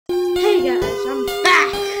guys, I'm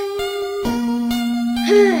back!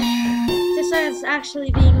 This is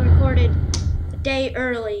actually being recorded a day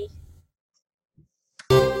early.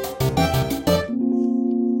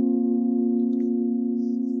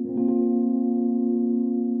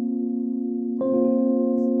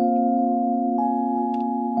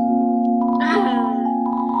 I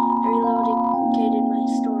relocated my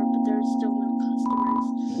store, but there are still no customers.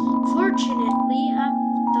 Fortunately, I've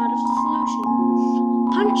thought of a solution.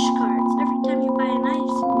 Punch cards. Every time you buy an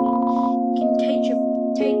ice cream, you can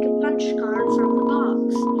take a punch card from the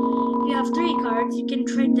box. If you have 3 cards, you can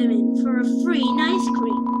trade them in for a free ice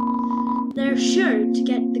cream. They're sure to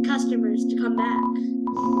get the customers to come back.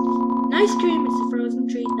 An ice cream is a frozen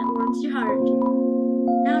treat that warms your heart.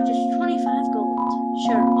 Now just 25 gold.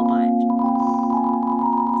 Sure, I'll buy it.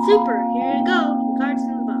 Super, here you go. Your card's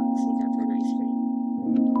in the box. You got that ice cream.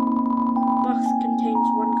 Box contains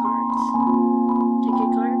 1 card. Take a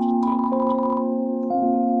card, take it.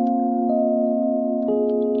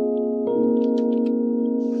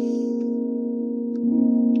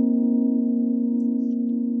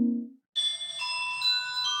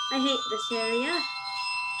 I hate this area.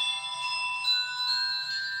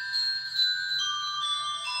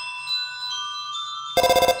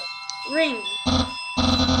 Ring.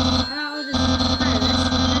 How does Iris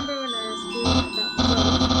remember when I asked you about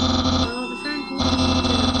clothes? Well, the friend who wanted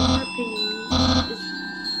to know her opinion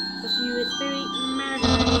of you is very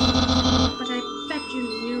murdering, but I bet you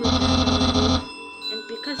knew that already. And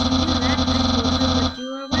because you knew that, I told her what you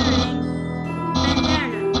were wearing.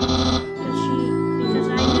 Bandana. Because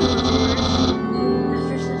I knew, of course.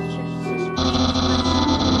 After such a suspicious question,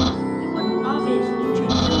 you would obviously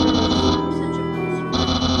change your clothes. Such a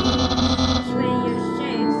this way you're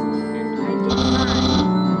safe, and I did mine.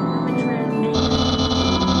 No betrayal anyway.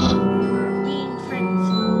 Being friends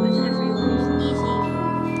with everyone is easy.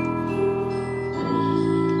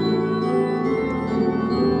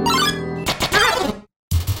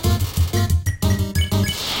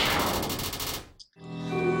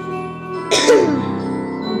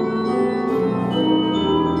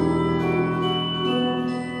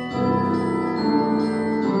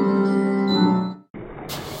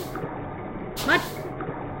 What?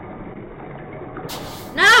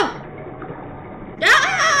 No! No!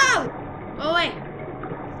 Oh wait.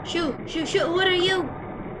 Shoo! What are you?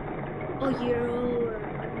 Oh, you're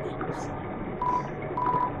onions.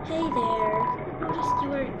 Hey there. Noticed you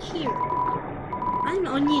were here. I'm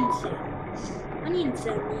Onion Sam. Onion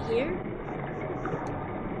Sam, you here?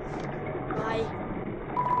 Why?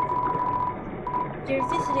 You're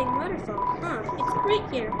visiting Waterfall, huh? It's great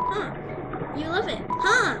here, huh? You love it,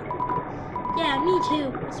 huh? Yeah, me too.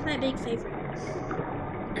 It's my big favorite.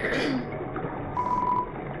 Even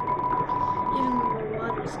when the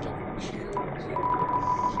water's getting shallow here,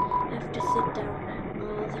 I have to sit down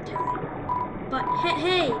all the time. But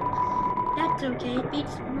hey, that's okay. It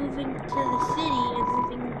beats moving to the city and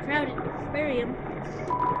living in a crowded aquarium,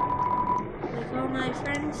 like all my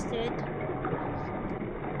friends did.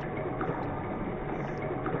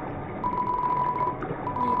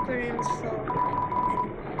 The aquarium's full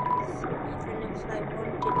anyway, so even if I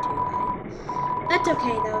wanted to, that's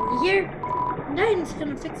okay though, you hear? Undyne's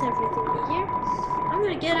gonna fix everything, you hear? I'm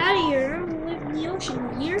gonna get out of here, I'm gonna live in the ocean,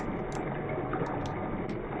 you hear?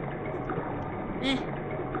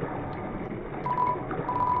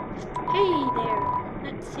 Hey there,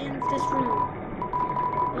 let's end this room.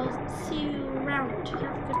 We'll see you around, have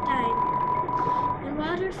a good time. And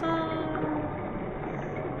Waterfall!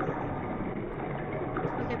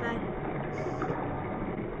 Okay, bye.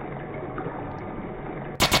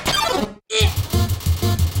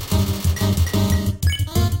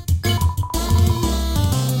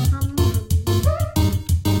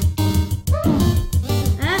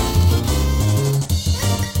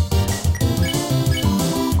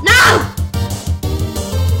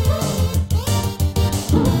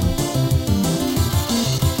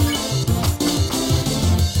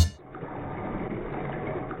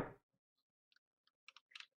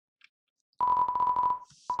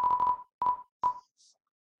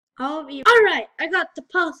 Alright, I got the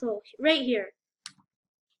puzzle right here.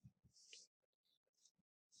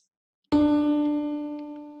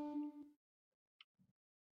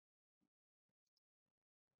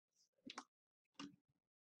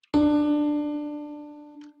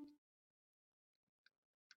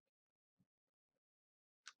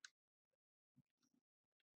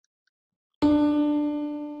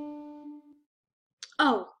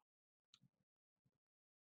 Oh.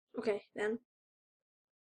 Okay, then.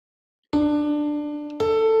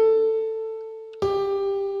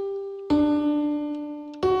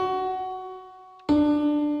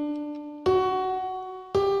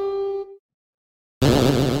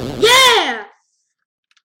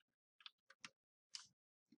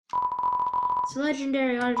 It's a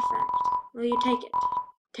legendary artifact. Will you take it?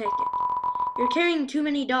 Take it. You're carrying too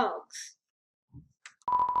many dogs.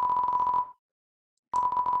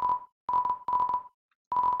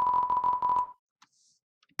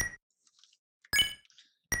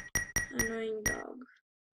 Annoying dog.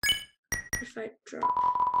 If I drop.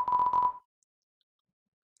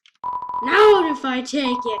 Now if I take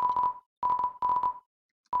it.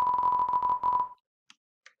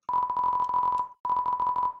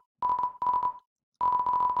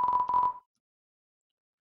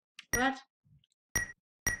 What?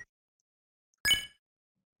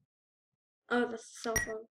 Oh, that's a cell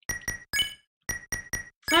phone.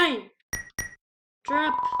 Fine.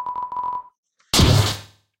 Drop.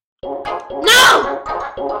 No!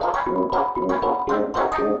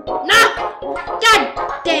 No! God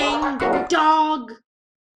dang dog!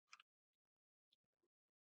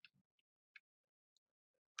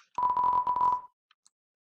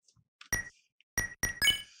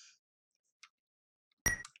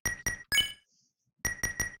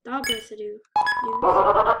 Dog residue.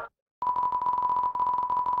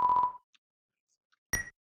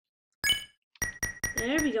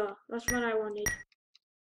 There we go. That's what I wanted.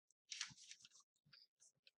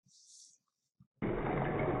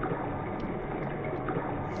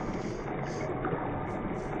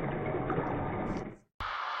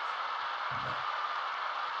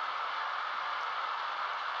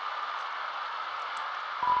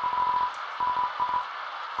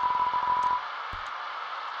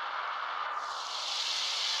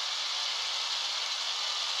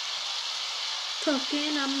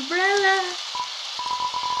 Talking umbrella.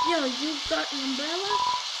 Yo, you got an umbrella?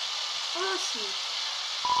 Awesome.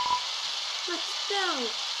 Let's go.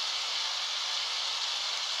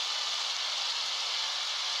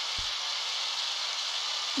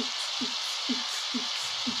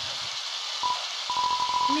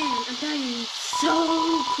 Man, undyne is so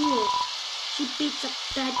cool. She beats up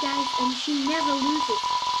bad guys and she never loses.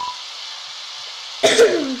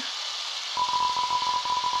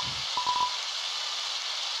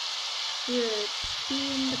 Good. Be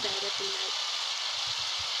in the bed every night.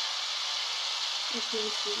 That's really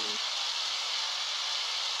sweet.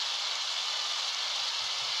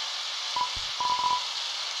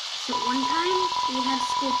 So one time we had a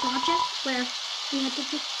school project where we had to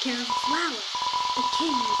take care of a flower. The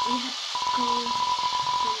king, we had to go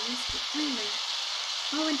to Mr. Dreamer.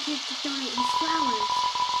 Volunteered to donate his flowers.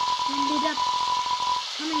 We ended up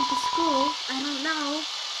coming to school. I don't know.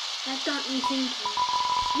 That got me thinking.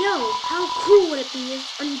 Yo, how cool would it be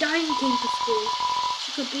if undyne came to school?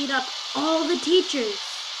 She could beat up all the teachers.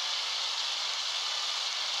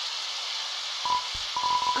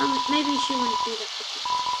 Maybe she wouldn't beat up the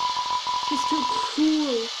teachers. She's too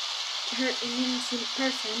cool to hurt an innocent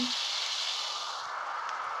person.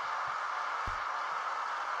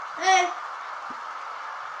 Hey!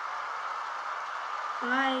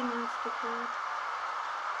 Bye, Monster Kid.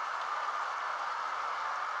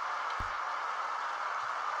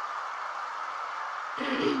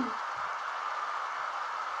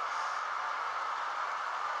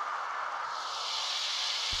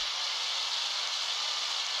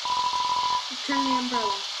 Turn the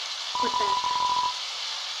umbrella. Put that.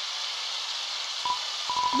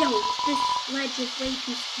 Yo, this ledge is way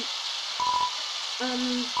too steep.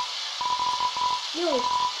 Yo,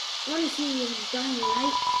 wanna see undyne,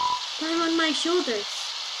 right? Climb on my shoulders.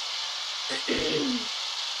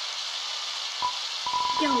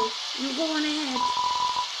 Yo, you go on ahead.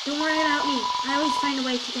 Don't worry about me. I always find a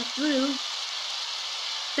way to get through.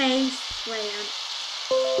 Face plant.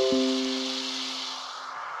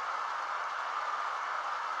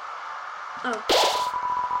 Oh.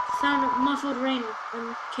 Sound of muffled rain on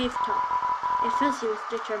the cave top. It fills you with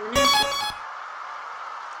determination.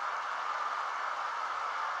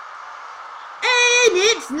 And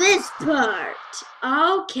it's this part!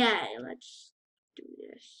 Okay, let's do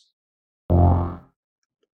this.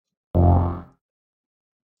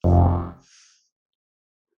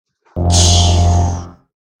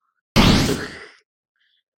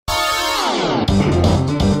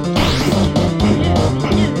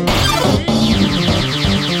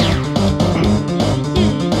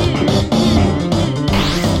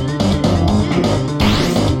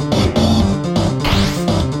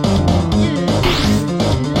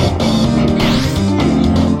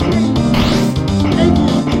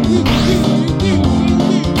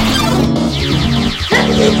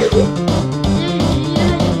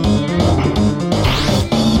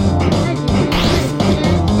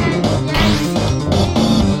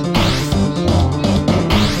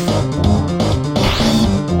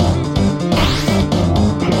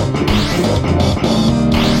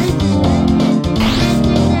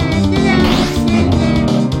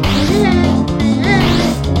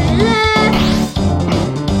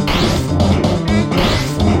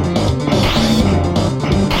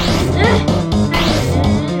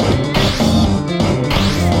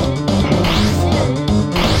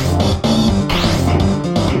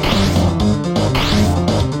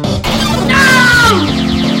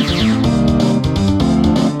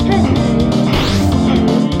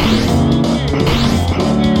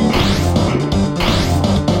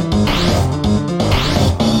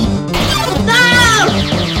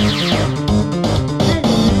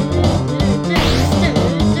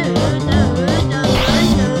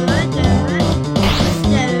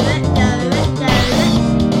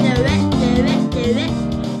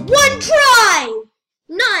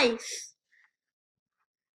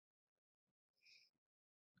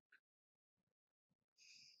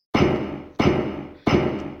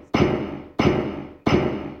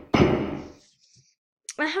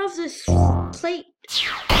 I have this plate.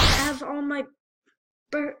 I have all my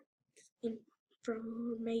birth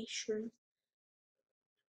information.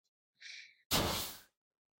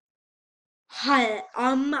 Hi,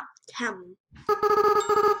 I'm Tam. It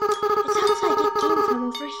sounds like it came from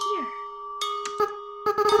over here.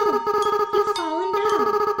 Oh, you've fallen down.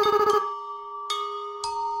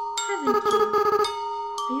 Haven't you?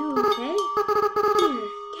 Are you okay? Here,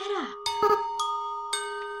 get up.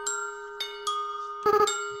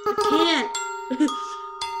 I can't.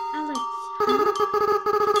 Alex, huh?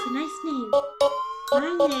 That's a nice name. My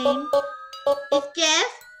name is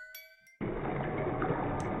Jeff.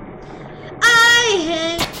 I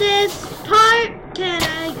hate this part. Can I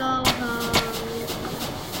go home?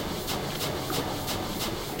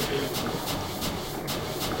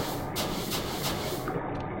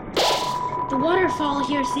 The waterfall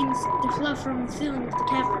here seems to flow from the ceiling of the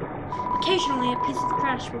cavern. Occasionally, a piece of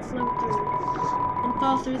trash will flow through and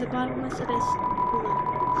fall through the bottomless abyss below.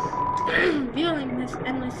 Viewing this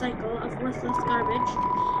endless cycle of worthless garbage,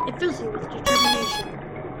 it fills you with determination.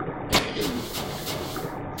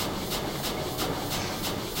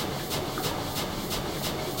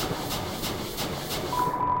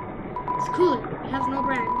 It's cooler. It has no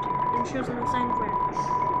brand and shows no sign of wear.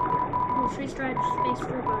 Oh, freeze-dried space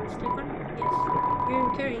food bars. Take one? Yes.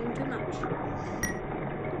 You're carrying too much.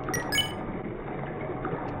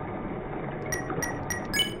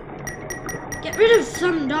 Get rid of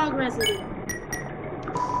some dog residue.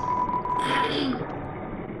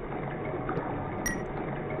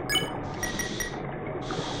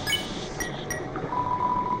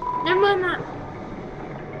 Never mind that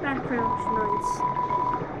background noise.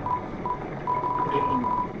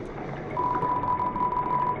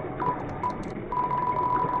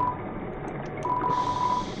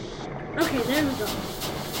 Okay, there we go.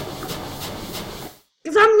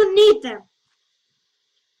 Because I'm gonna need them.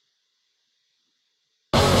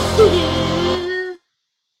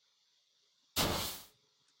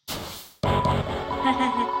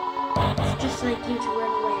 It's just like you to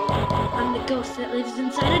run away. I'm the ghost that lives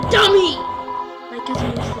inside a dummy! My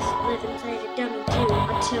cousin used to live inside a dummy too,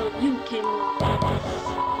 until you came along.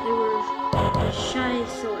 They were a shy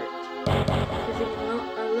sort, living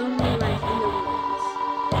a lonely life in the woods.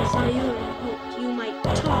 I saw you and hoped you might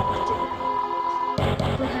talk to them.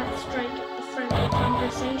 Perhaps strike a friendly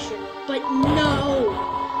conversation. But no!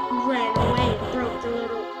 You ran away and broke the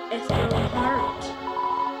little ethereal heart.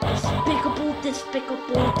 Despicable,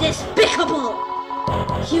 despicable, despicable!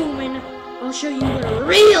 Human, I'll show you what a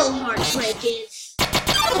real heartbreak is.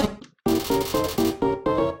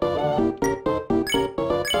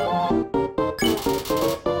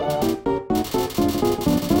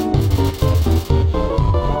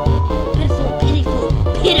 Pitiful, pitiful,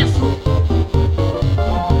 pitiful!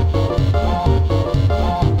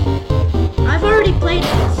 I've already played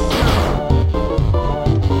this.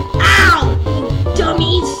 Ow! You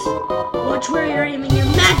dummies! Watch where you're aiming your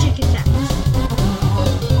magic attacks.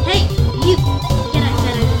 Hey, you! Again, I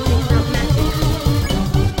said I didn't think about magic.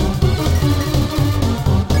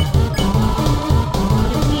 I'll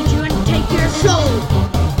defeat you and take your soul!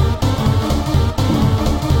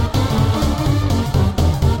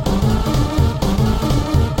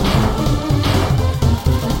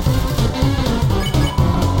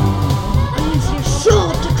 I'll use your soul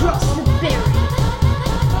to cross the barrier.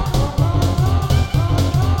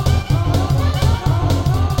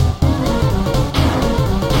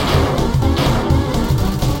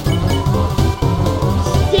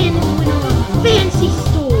 Stand in the window of a fancy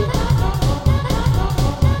store.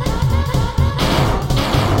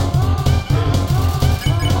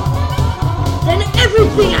 Then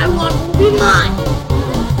everything I want will be mine.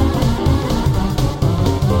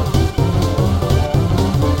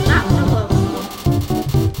 That's a love.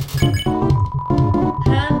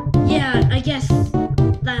 Huh? Yeah, I guess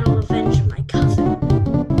that'll avenge my cousin.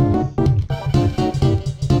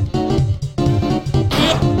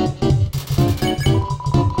 Eh.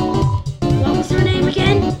 What was her name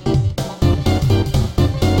again?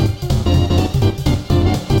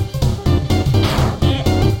 Eh.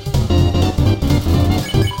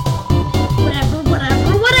 Whatever,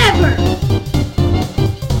 whatever, whatever!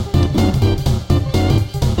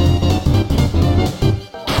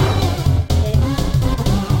 Eh.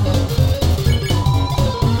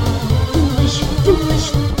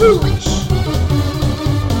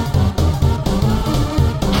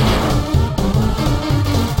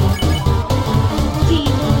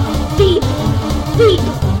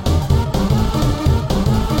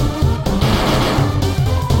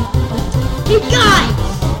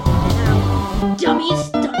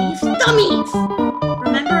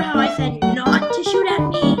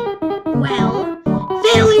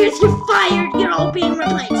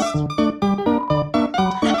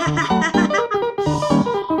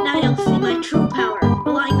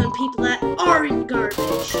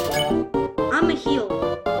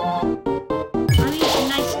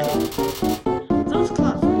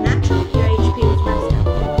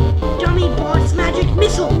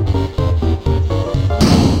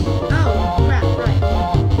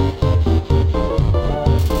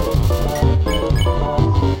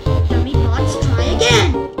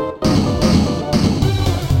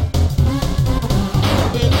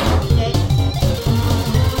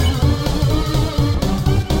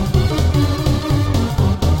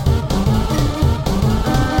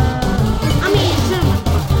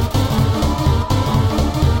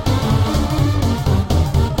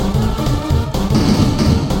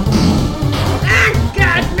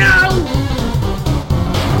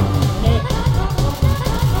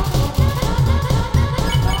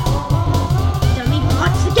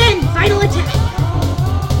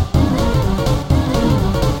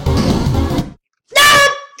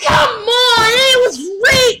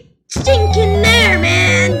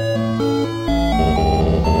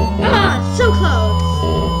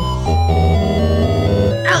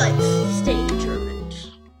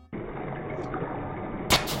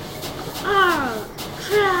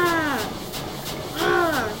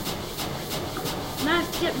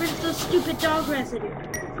 stupid dog residue.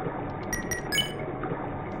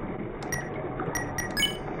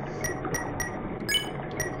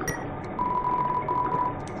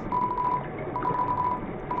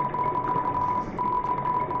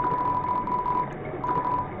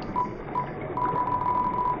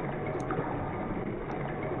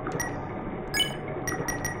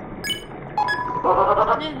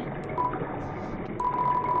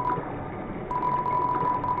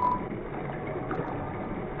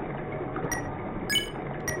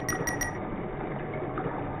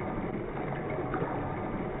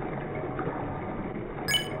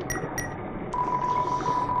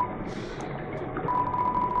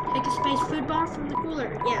 Take a space food bar from the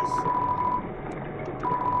cooler. Yes.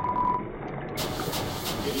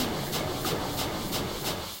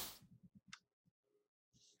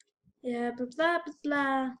 Yeah, blah blah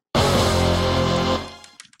blah.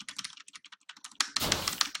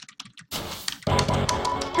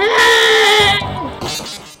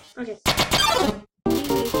 Okay.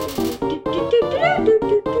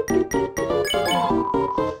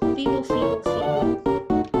 Feeble, feeble, feeble.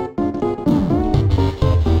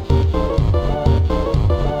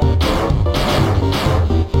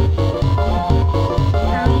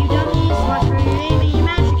 Now you dummies, watch where you're aiming your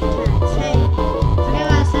magic attacks. Hey, forget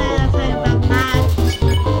what I said. I'm talking about magic.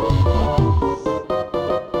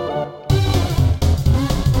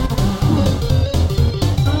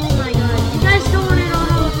 Oh my god, you guys don't want to know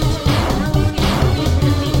how long it took me to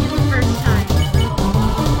defeat him the first time.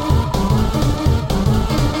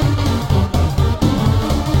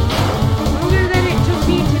 Longer than it took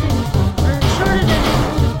me to or shorter than it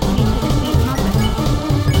took me to defeat Muppet.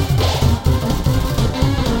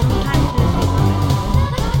 No time to defeat Muppet.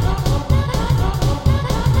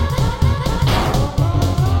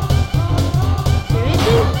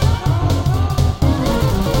 Seriously?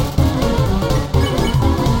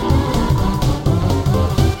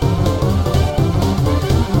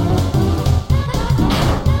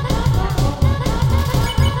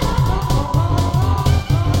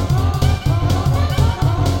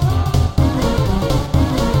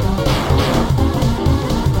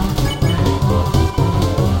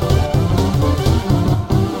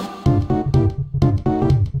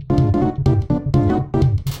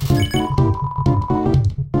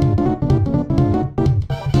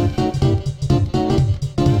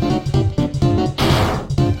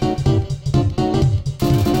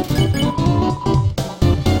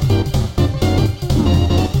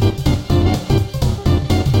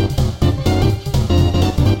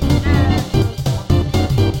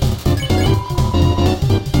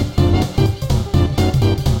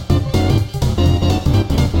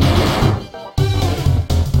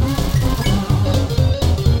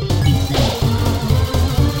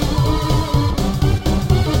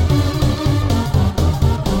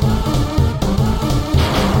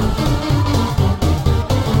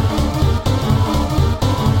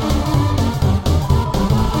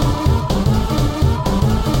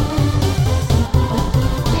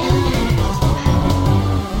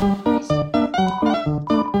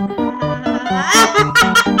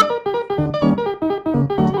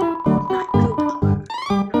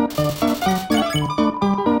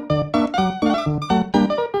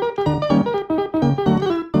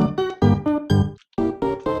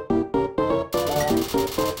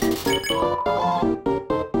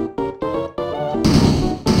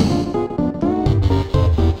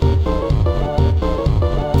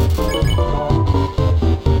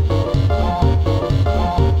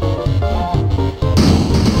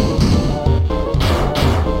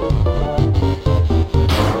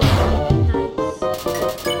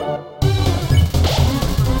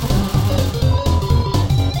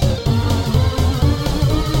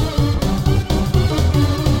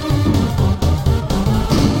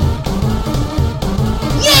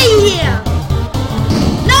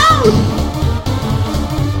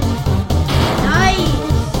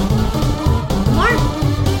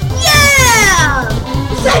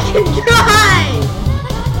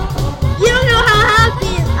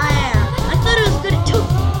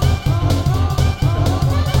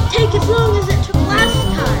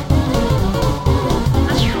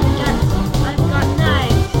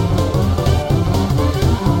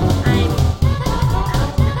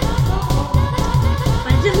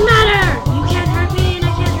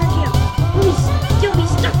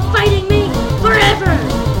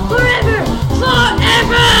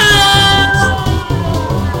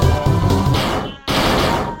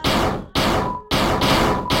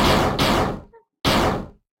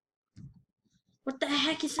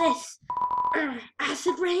 heck is this?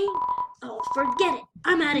 Acid rain? Oh, forget it.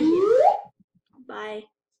 I'm out of here. Bye.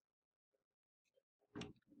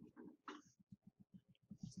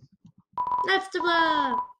 That's the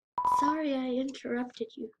blah. Sorry I interrupted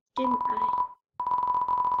you, didn't I?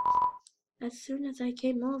 As soon as I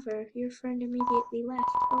came over, your friend immediately left.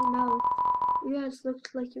 Oh no, you guys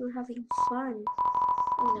looked like you were having fun.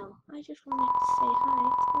 Oh no, I just wanted to say hi.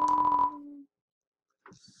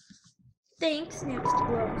 Thanks, next block.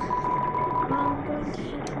 Well, I'm going to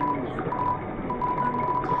head home now.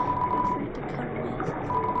 Feel free to come with if you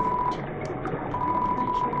want.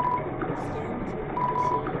 Pressure. Stand if you're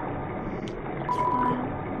busy. It's fine.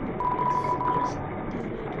 Just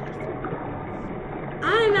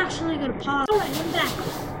I'm actually gonna pause. Oh, I'm back.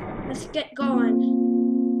 Let's get going.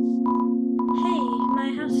 Hey, my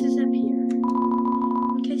house is up here.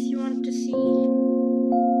 In case you want to see.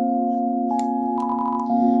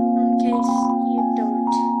 In case you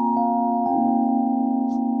don't.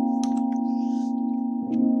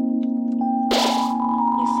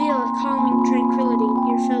 You feel a calming tranquility.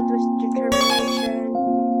 You're filled with determination.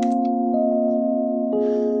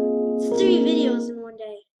 It's 3 videos in one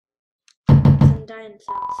day. It's Undyne's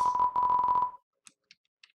house.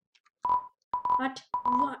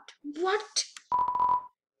 What?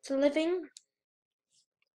 It's a living?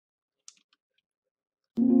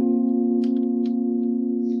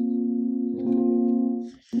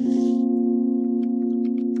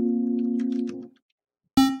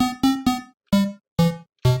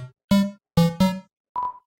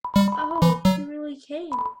 Oh, you really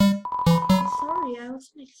came. I'm sorry, I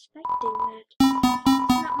wasn't expecting that.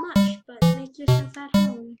 It's not much, but make yourself at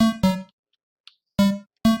home.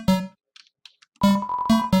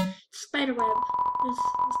 Spiderweb. There's a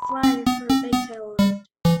flyer for a big sale on it.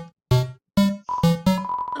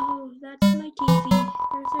 Oh, that's my TV.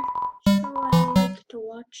 There's a show I like to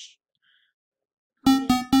watch. Oh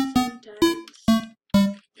yeah, sometimes.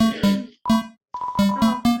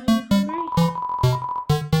 Oh, are you hungry?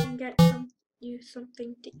 I can get you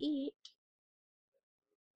something to eat.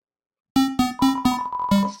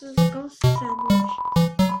 This is a ghost sandwich.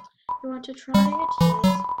 You want to try it? Yes.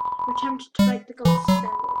 You're tempted to bite the ghost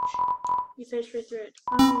sandwich. You fish right through it.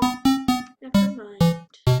 Oh, never mind.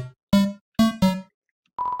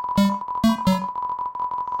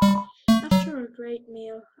 After a great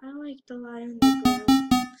meal, I like to lie on the ground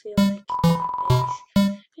and feel like garbage.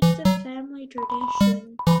 It's a family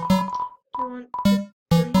tradition. Do you want to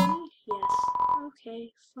join me? Yes. Okay,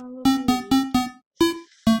 follow my lead.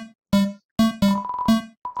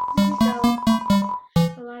 Here we go.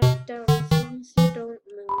 Lie down as long as you don't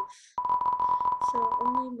move. So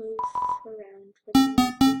only move around when you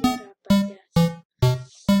want to get up, I guess.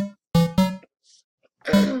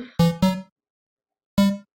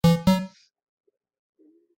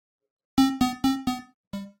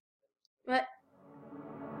 What?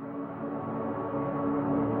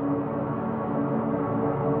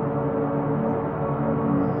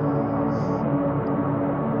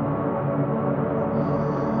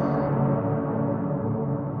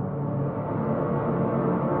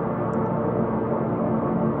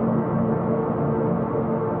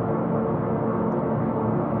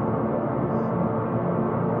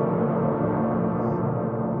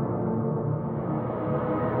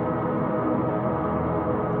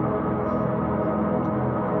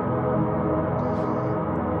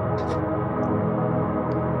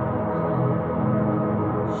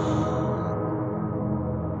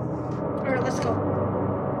 Alright, let's go.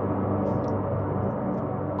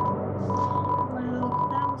 Wow,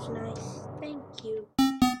 that was nice. Thank you.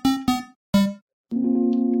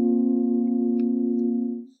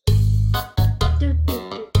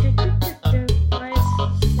 Why is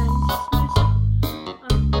this music?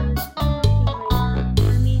 Awkward. Working right now.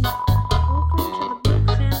 I mean, welcome to the Brook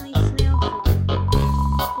family snail farm.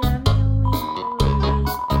 Yeah, I'm the only employee.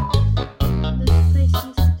 This place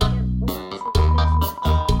used to get lots of business.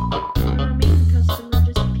 Our main customer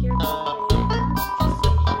just appeared one day. Just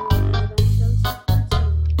say hello to that shows up once in a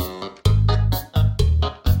while.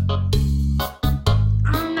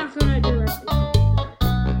 I'm not gonna do everything.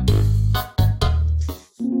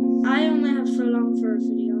 I only have so long for a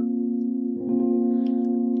video.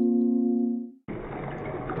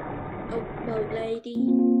 Oh, boat lady.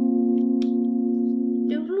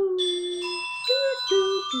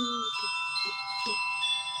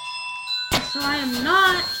 So I am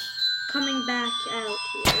not coming back out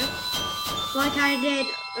here like I did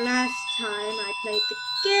last time I played the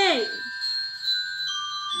game.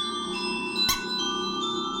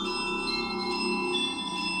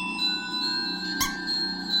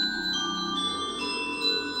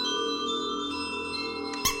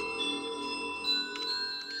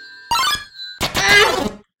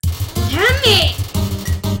 Damn it!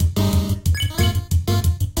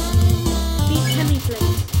 These Hemi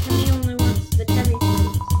flakes. Hemi only wants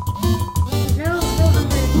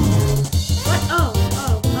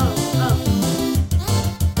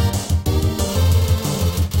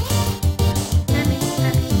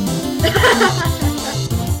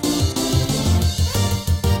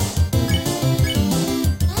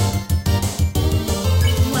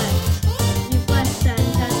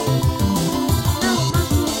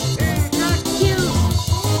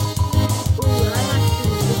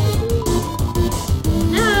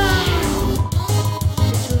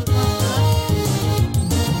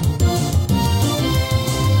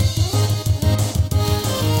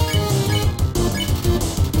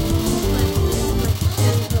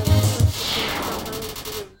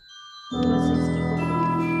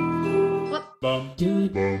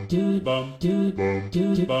Hoi,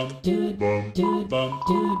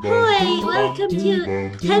 welcome to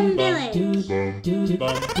Tem Village.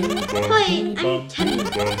 Hoi, I'm Temmie.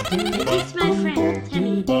 It's my friend,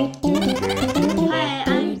 Temmie. Hi,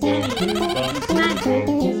 I'm Temmie. It's my friend,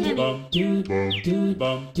 Temmie. Hi, I'm Temmie.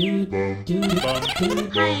 Don't forget my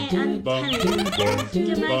friend. Hi, I'm Temmie. Don't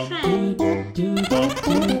forget my friend. Hi.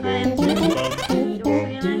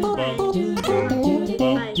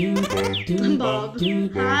 Bob.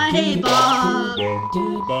 Hi, Bob.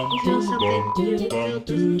 You feel something? You feel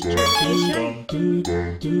determination?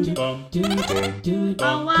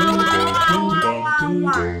 Wow, wow, wow, wow, wow, wow,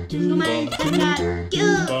 wow. Come on, take that. Go.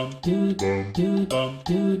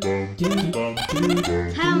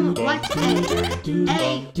 Tell what's egg?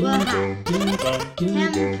 Egg will have.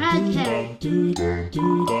 Tem fried carrot.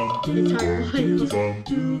 It's hard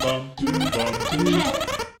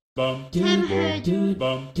boiled. Tem heard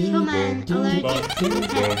human allergic to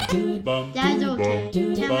Tem. That's okay.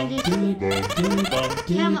 Tem understands.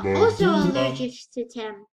 Tem also allergic to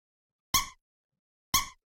Tem.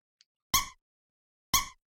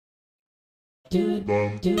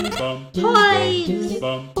 Toys!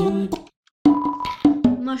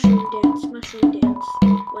 Mushroom dance, mushroom dance.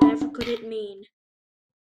 Whatever could it mean?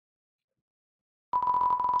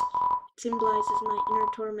 It symbolizes my inner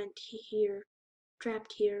torment here,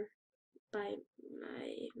 trapped here by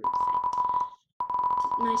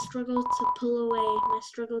my struggle to pull away, my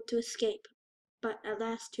struggle to escape, but at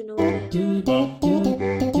last to no avail.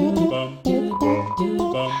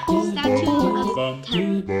 Statue of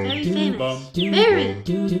Tem, very famous, very!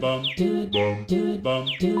 Feeling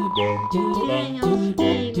of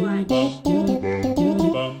being watched.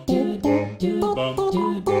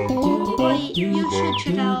 Boy, you should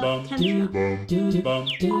check out Tem Shop.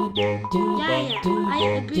 Yeah, I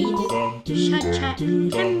agree. You should check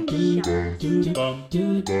Tem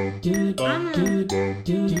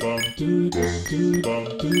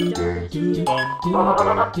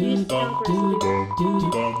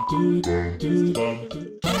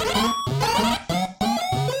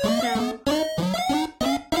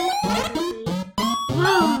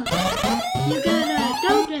Whoa! You got a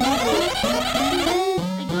dog recipe.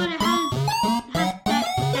 I got it has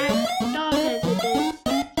that dog recipe.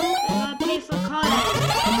 I gotta pay for college.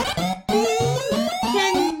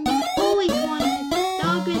 Ken always wanted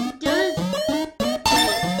dog recipes.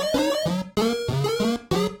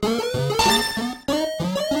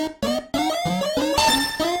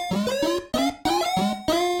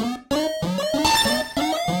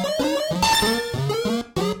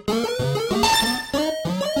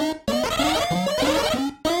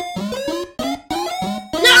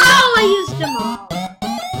 I used them all.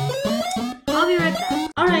 I'll be right back.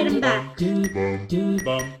 Alright, I'm back.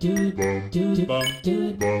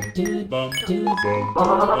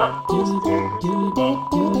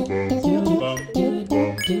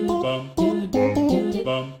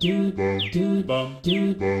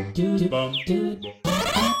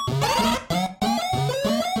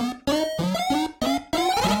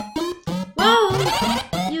 Whoa!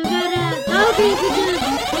 You gotta dog recipe.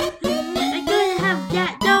 I gotta have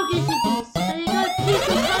that dog recipe. So you gotta pay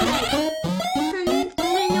for college.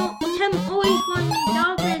 Tem always wanted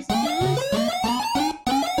dog recipes.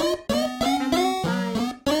 And then buy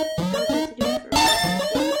dog recipes for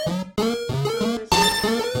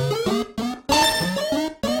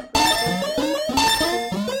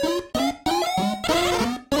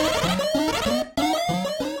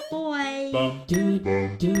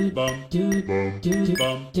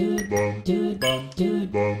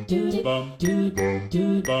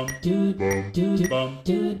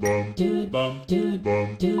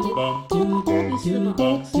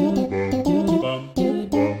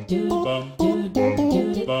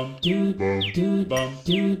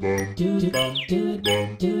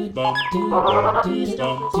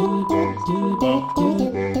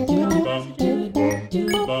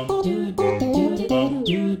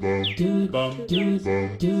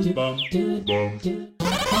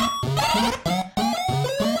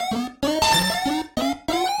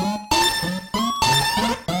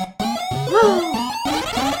Whoa!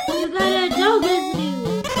 You got a dog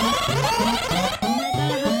residue! And I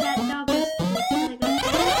gotta have that dog residue.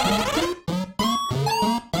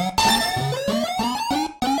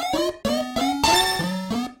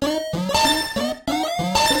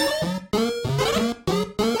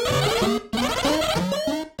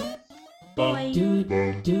 Boy.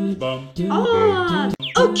 Oh!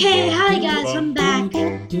 Okay, hi guys, I'm back.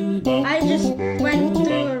 I just went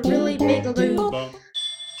through a really big loop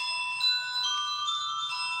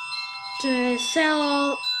to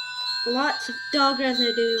sell lots of dog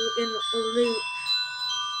residue in a loop.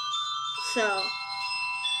 So,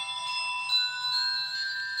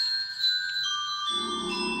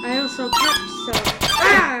 I also kept some.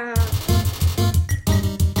 Ah!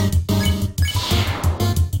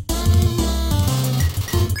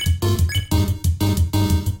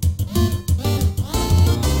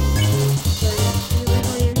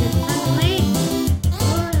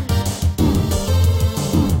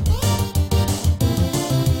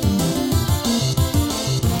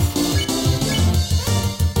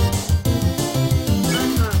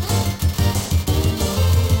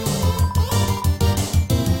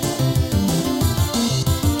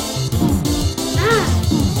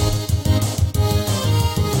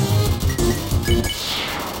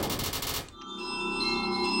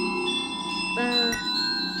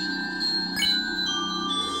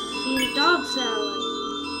 Feed a dog salad.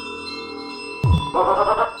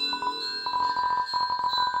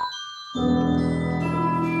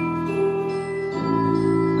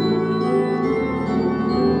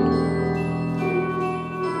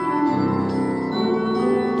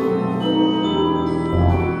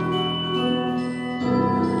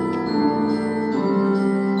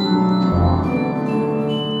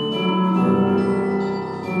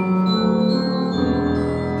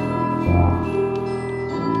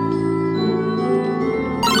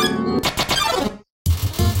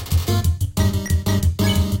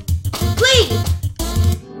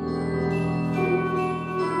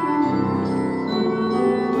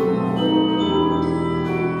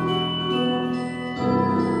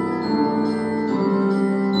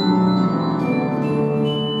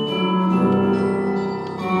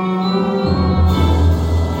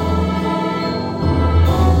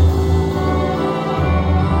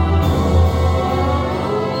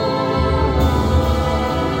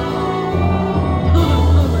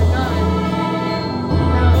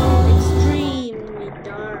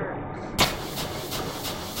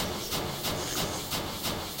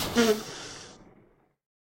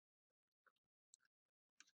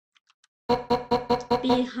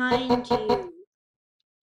 Behind you.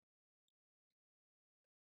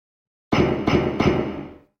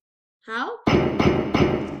 How?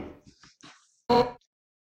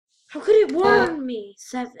 How could it warn me?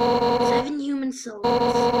 7 human souls.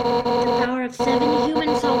 The power of 7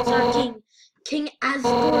 human souls, our king. King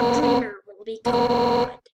Asgore Dreamer will become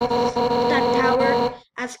God. With that power,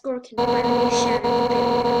 Asgore can finally shatter the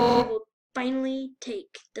barrier. He will finally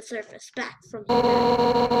take the surface back from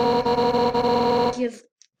humanity. Give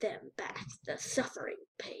them back the suffering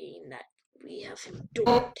pain that we have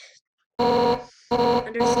endured.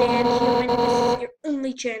 Understand, human, this is your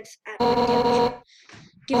only chance at redemption.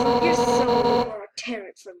 Give up your soul or I'll tear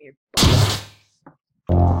it from your body.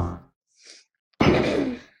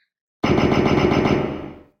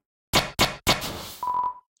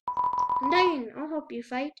 Undyne, I'll help you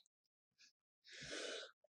fight.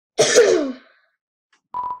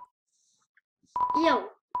 Yo,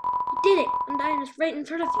 you did it! Undyne is right in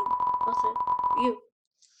front of you. Also, you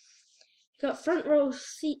got front row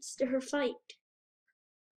seats to her fight.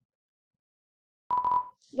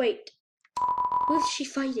 Wait, who's she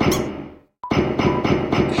fighting?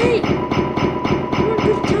 Hey! You weren't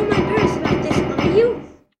going to tell my parents about this, are you?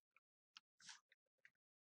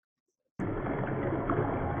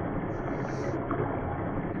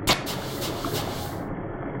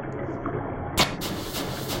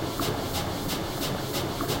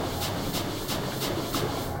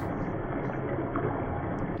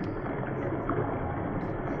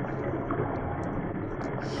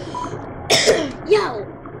 Yo!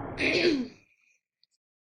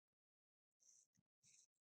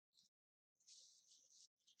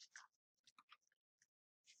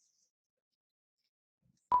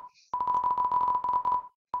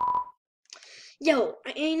 Yo,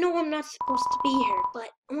 I know I'm not supposed to be here, but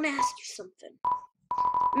I want to ask you something.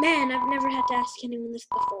 Man, I've never had to ask anyone this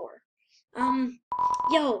before.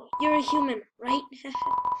 Yo, you're a human, right?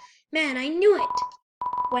 Man, I knew it!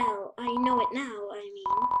 Well, I know it now, I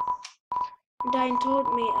mean. Undyne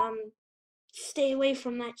told me, stay away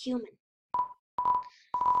from that human.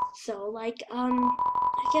 So, like,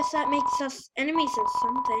 I guess that makes us enemies or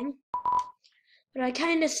something. But I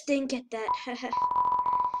kinda stink at that.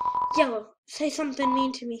 Yo, say something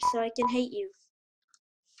mean to me so I can hate you.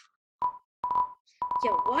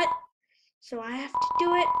 Yo, what? So I have to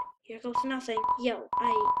do it? Here goes nothing. Yo,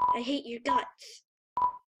 I hate your guts.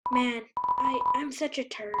 Man, I'm such a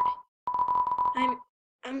turd.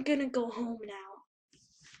 I'm gonna go home now.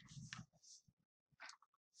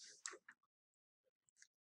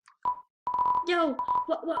 Yo,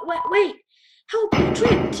 wait! Help, I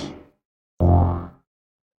tripped!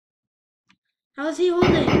 How is he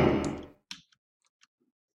holding?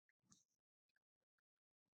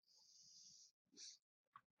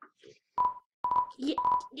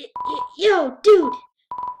 Yo, dude!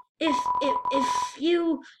 If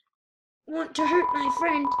you want to hurt my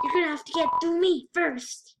friend, you're gonna have to get through me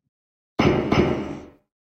first.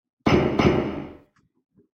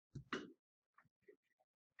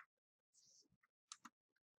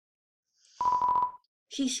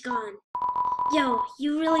 She's gone. Yo,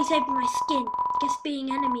 you really saved my skin. Guess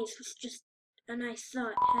being enemies was just a nice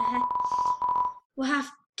thought. We'll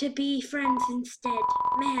have to be friends instead.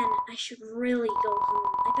 Man, I should really go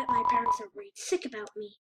home. I bet my parents are worried sick about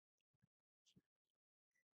me.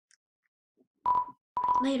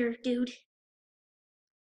 Later, dude.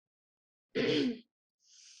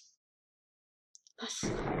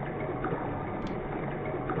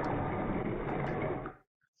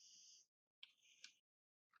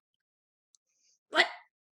 What?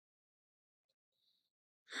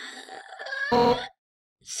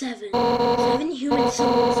 7 human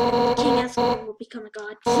souls, and King Escalon will become a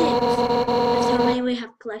god. 6. That's how many we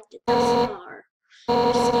have collected thus far.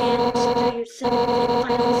 Stand through your 7th and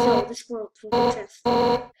final soul, this world will be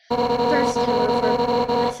transformed. First,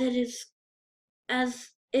 however, as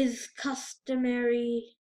is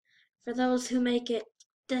customary for those who make it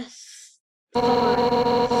this far,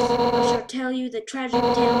 I shall tell you the tragic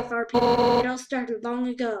tale of our people. It all started long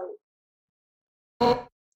ago.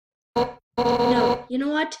 No, you know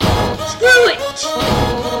what? Screw it!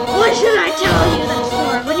 What should I tell you that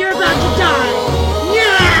for when you're about to die?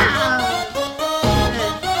 Yeah!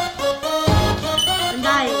 I'm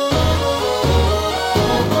dying.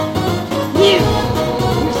 You're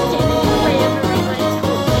standing in the way of everybody's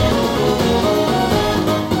hopes.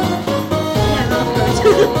 Yeah, that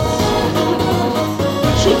hurt.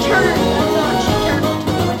 When she turned, I thought she turned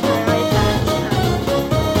with her iPad.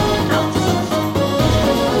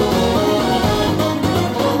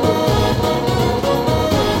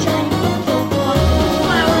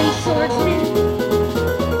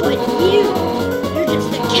 You're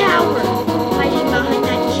just a coward, hiding behind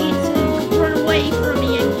that kid so you could run away from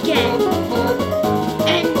me again.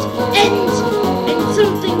 And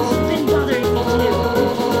something's been bothering me too.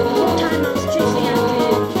 The whole time I was chasing after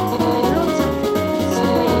you, I felt something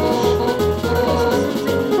strange.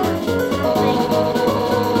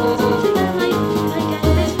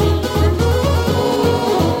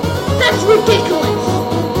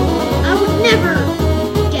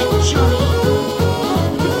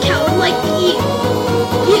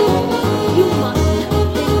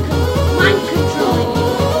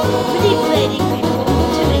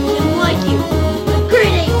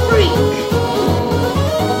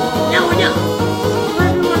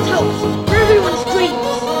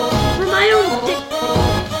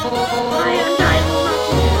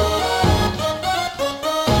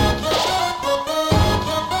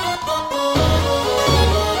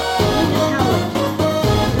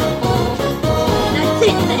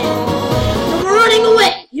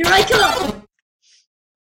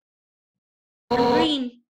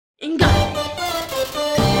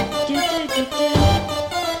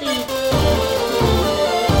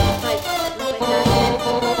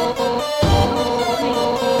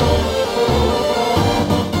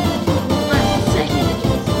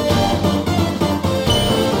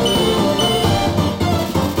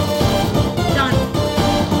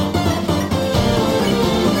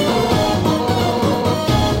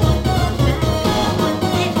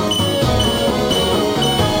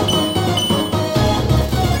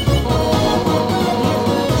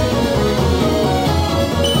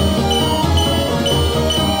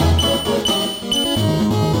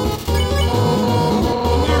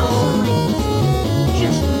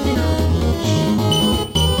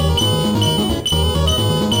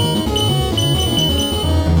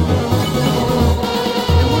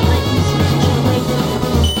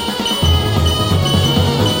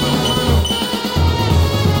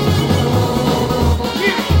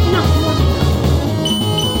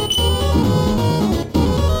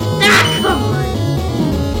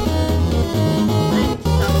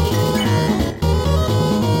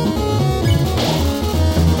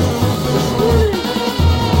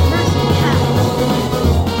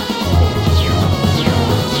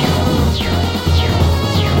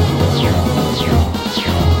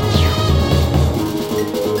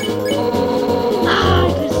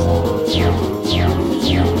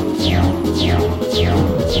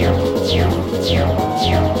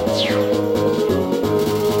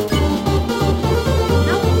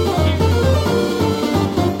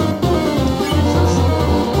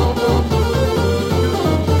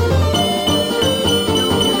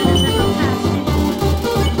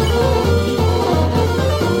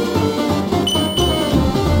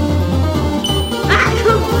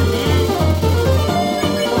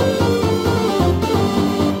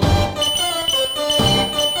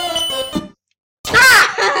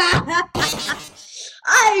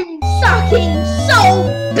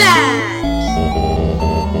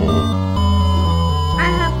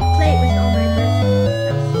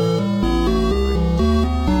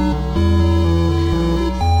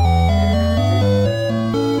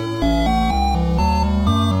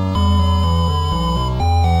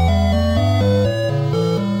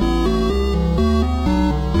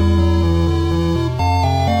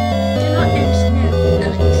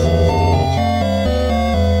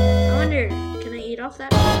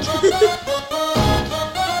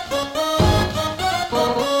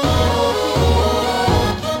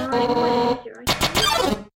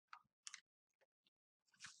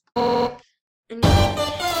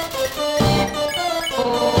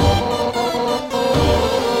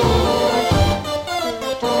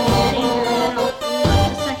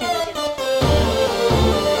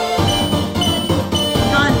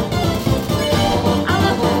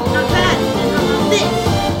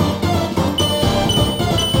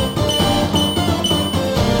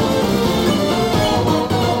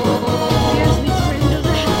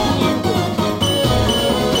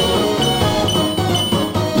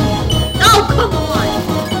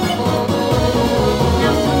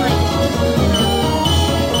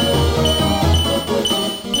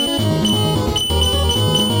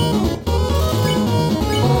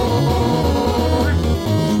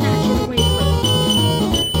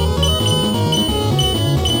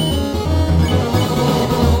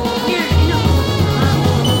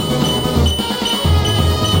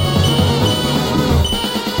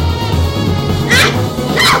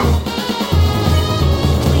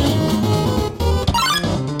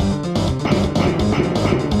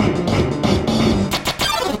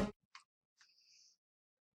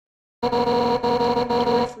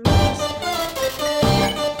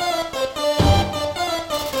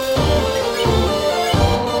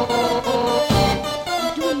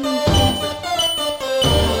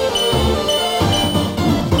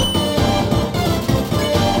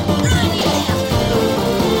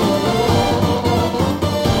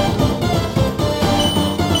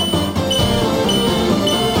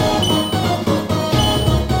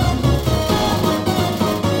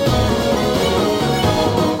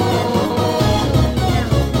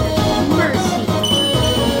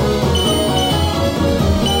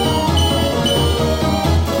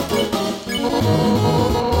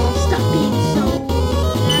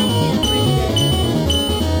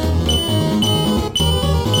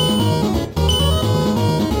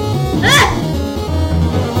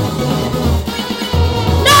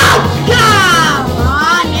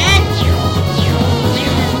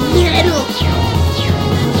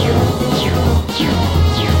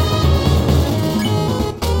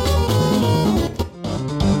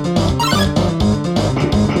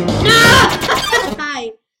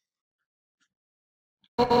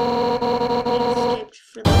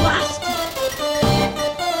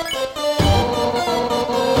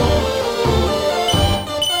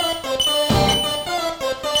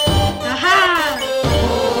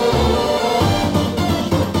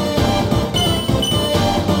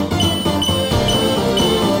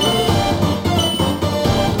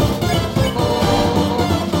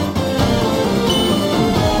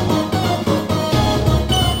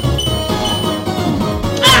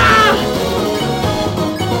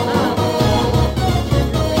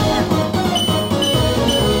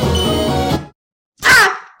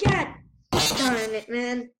 Darn it,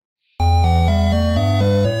 man.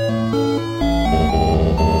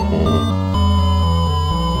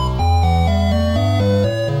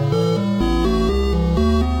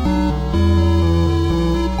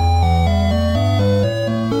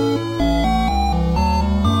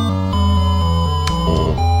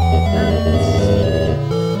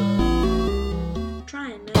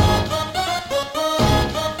 Trying, man.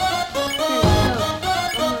 Okay,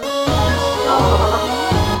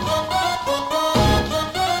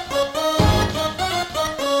 so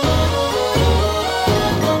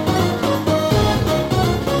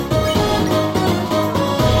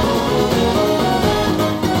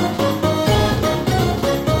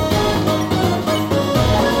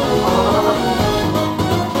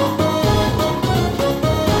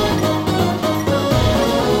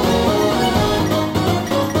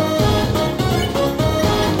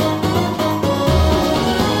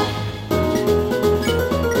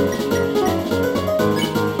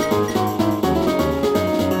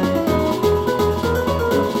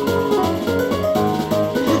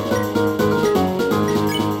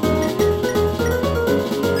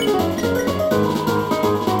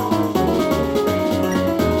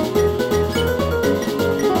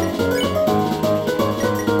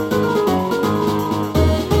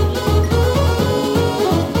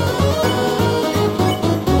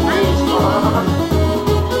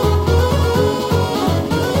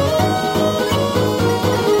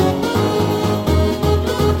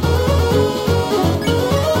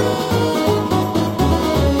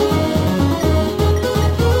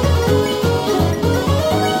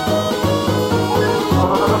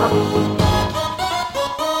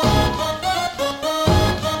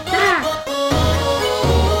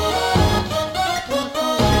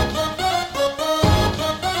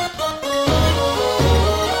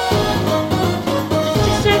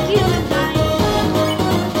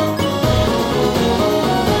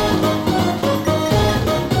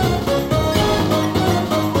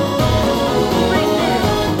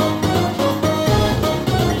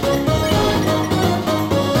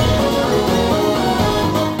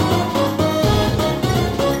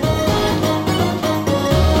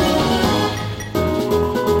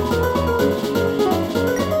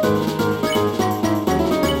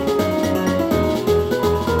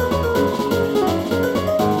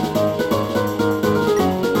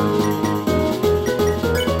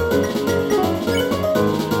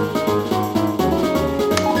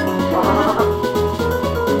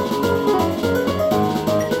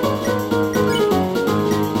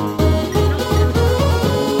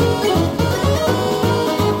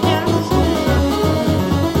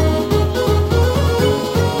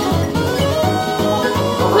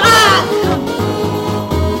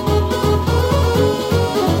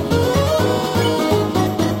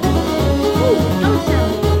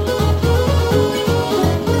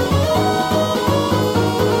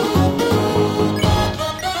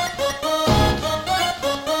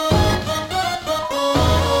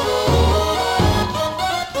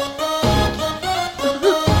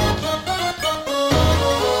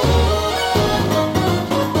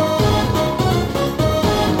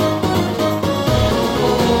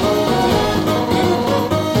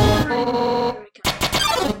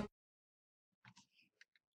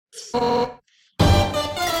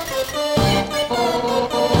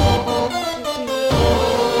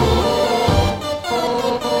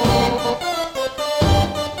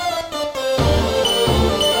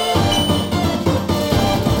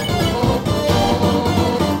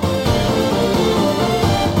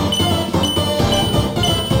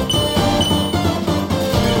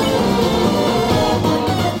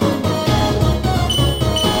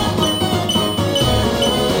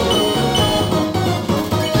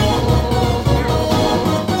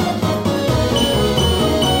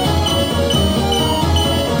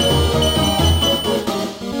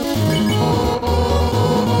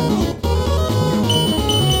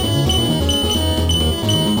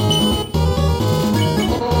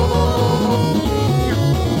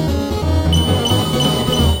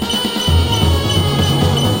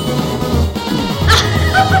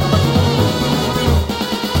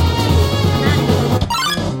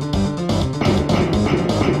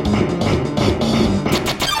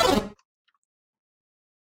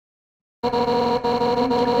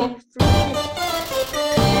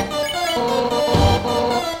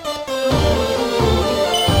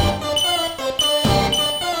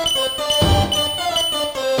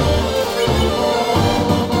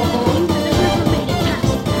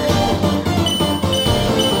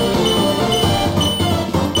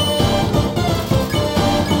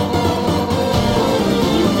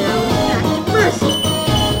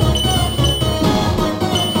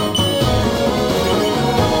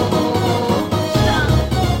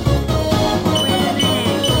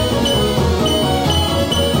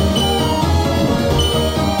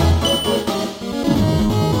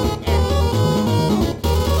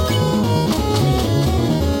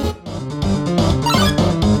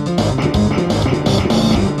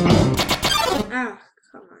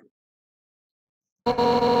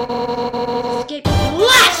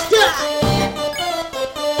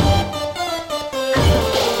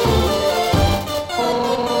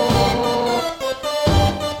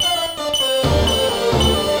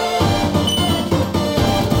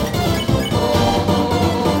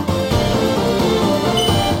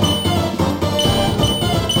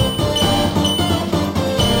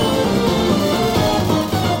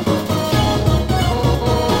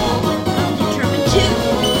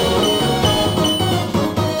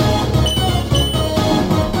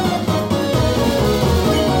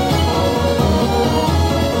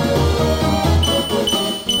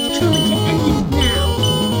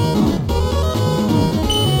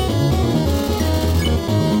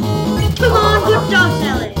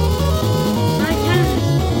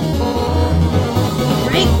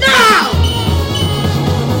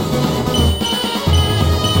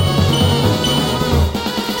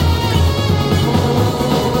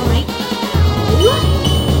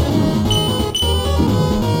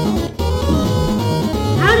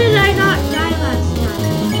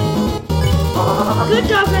Good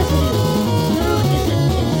dog residue. Literally, it's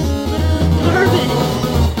literally garbage.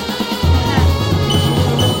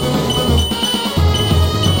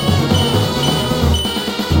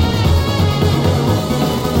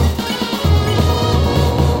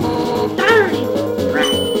 Dirty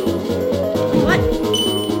rat. What?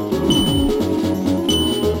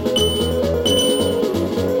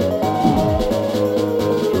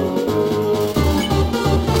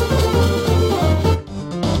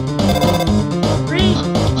 Great.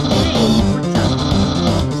 Hey, what's up? I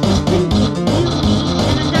was just thinking, you, me,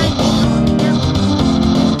 and a dinosaur together.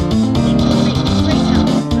 Make a great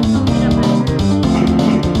house. Let's all meet up at her place.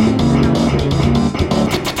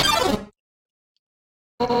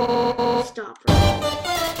 Stop right.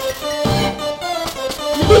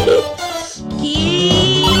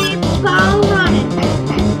 Keep on running.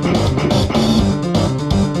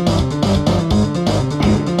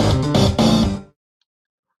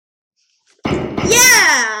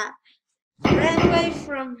 Yeah! Ran away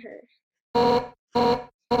from her.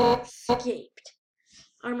 Escaped.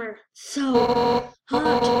 Armor so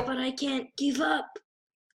hot, but I can't give up.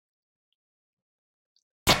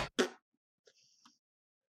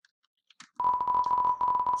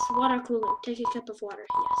 It's a water cooler. Take a cup of water.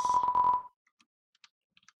 Yes.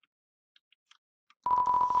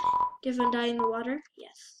 Give undyne the water?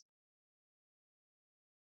 Yes.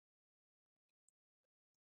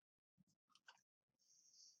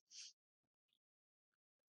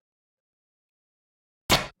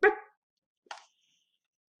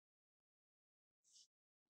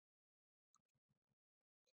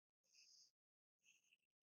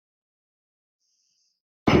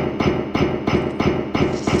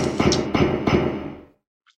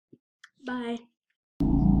 Bye.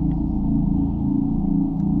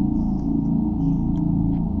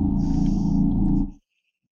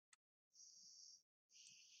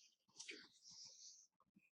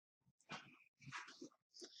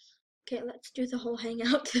 Okay, let's do the whole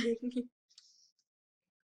hangout thing.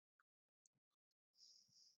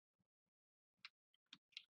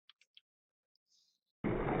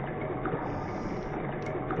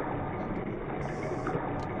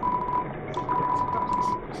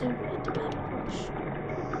 Presumably to be pushed.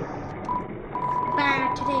 Bah,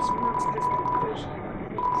 today's monsters don't appreciate what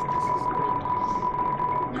makes puzzles great.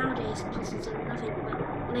 Nowadays, puzzles are nothing but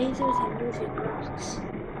lasers and moving rocks.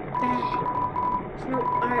 Bah, there's no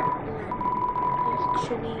art in that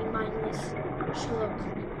actiony, mindless schlock.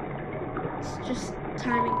 It's just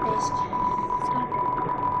timing-based stuff.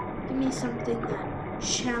 Give me something that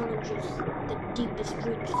challenges the deepest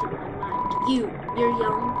roots in my mind. You're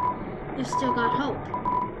young. You've still got hope.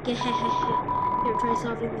 Gehehehe. Here, try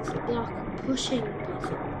solving this block pushing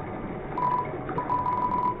puzzle.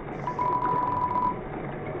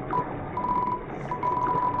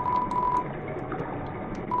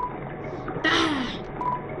 Bah!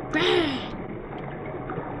 Bah!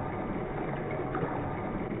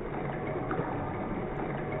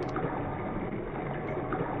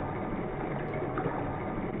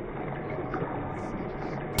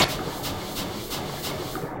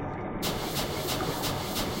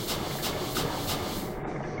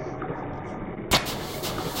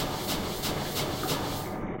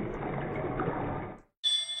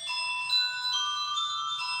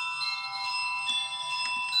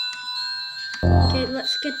 Okay,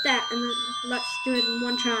 let's get that and then let's do it in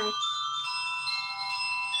one try.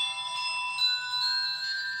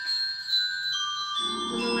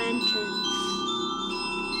 And the lanterns.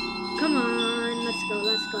 Come on, let's go,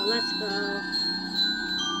 let's go, let's go.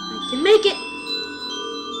 I can make it!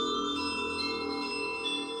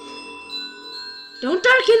 Don't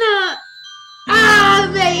darken up! I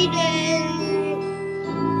made it!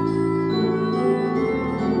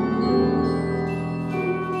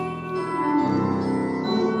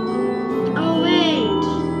 Oh wait!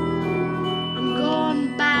 I'm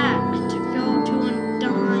going back to go to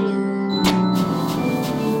undyne.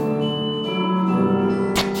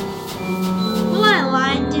 Well, I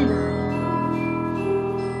lied, didn't I?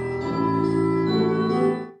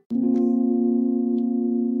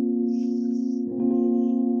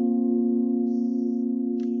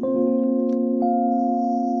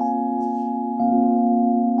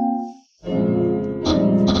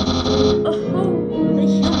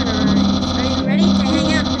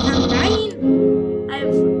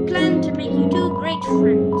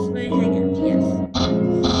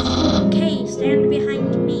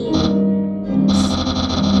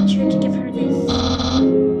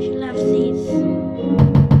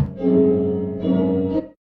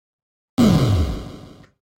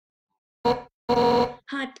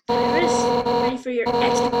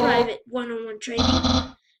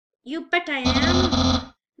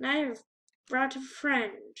 am, and I have brought a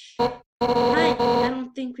friend. Hi, I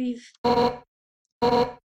don't think we've...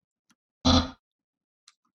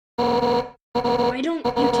 Why don't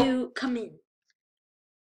you two come in?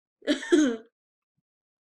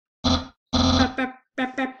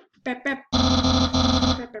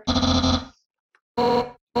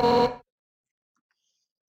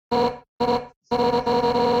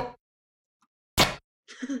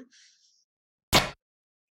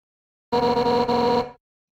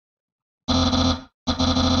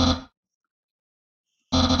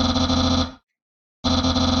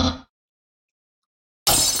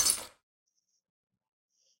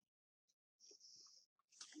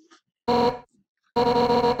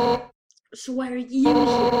 So why are you here?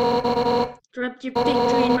 Interrupt your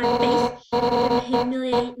victory in my face and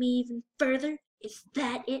humiliate me even further? Is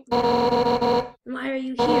that it now? Why are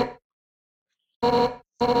you here?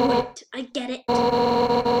 Wait, I get it. You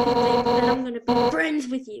think that I'm gonna be friends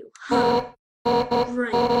with you, huh?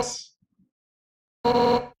 Right.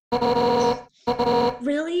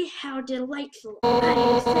 Really? How delightful.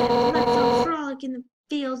 I said, let's all frolic in the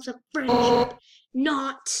fields of friendship.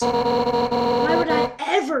 Not. Why would I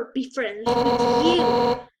ever be friends with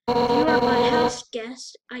you? If you weren't my house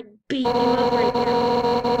guest, I'd beat you up right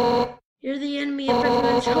now. You're the enemy of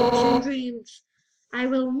everyone's hopes and dreams. I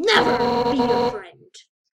will never be your friend.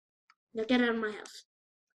 Now get out of my house.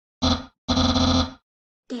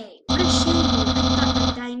 Dang, what a shame. I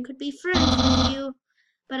thought Undyne could be friends with you.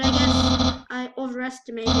 But I guess I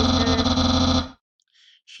overestimated her.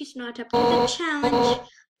 She's not up to the challenge.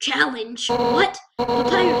 Challenge? What?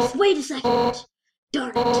 Papyrus, wait a second.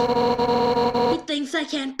 Darn it. He thinks I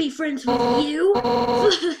can't be friends with you?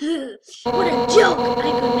 What a joke!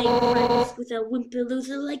 I could make friends with a wimpy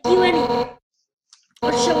loser like you anyway.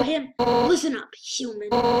 Or show him. Listen up, human.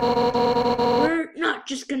 We're not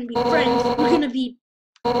just gonna be friends, we're gonna be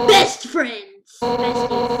best friends.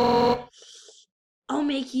 Besties. I'll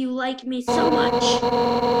make you like me so much,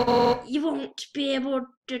 you won't be able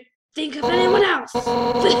to think of anyone else.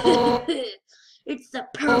 It's the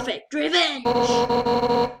perfect revenge.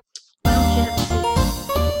 Why don't you have a seat?